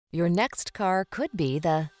Your next car could be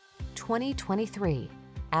the 2023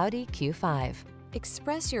 Audi Q5.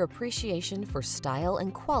 Express your appreciation for style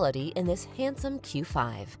and quality in this handsome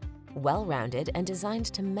Q5. Well-rounded and designed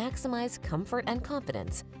to maximize comfort and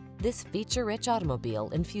confidence, this feature-rich automobile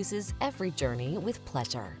infuses every journey with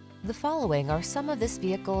pleasure. The following are some of this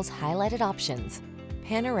vehicle's highlighted options: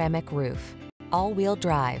 panoramic roof, all-wheel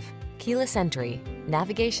drive, keyless entry,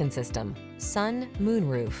 navigation system, sun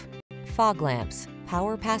moonroof, fog lamps,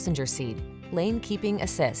 power passenger seat, lane keeping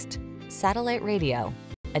assist, satellite radio,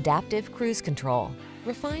 adaptive cruise control.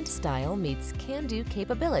 Refined style meets can-do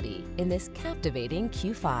capability in this captivating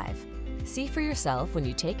Q5. See for yourself when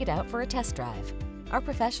you take it out for a test drive. Our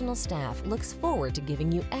professional staff looks forward to giving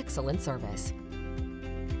you excellent service.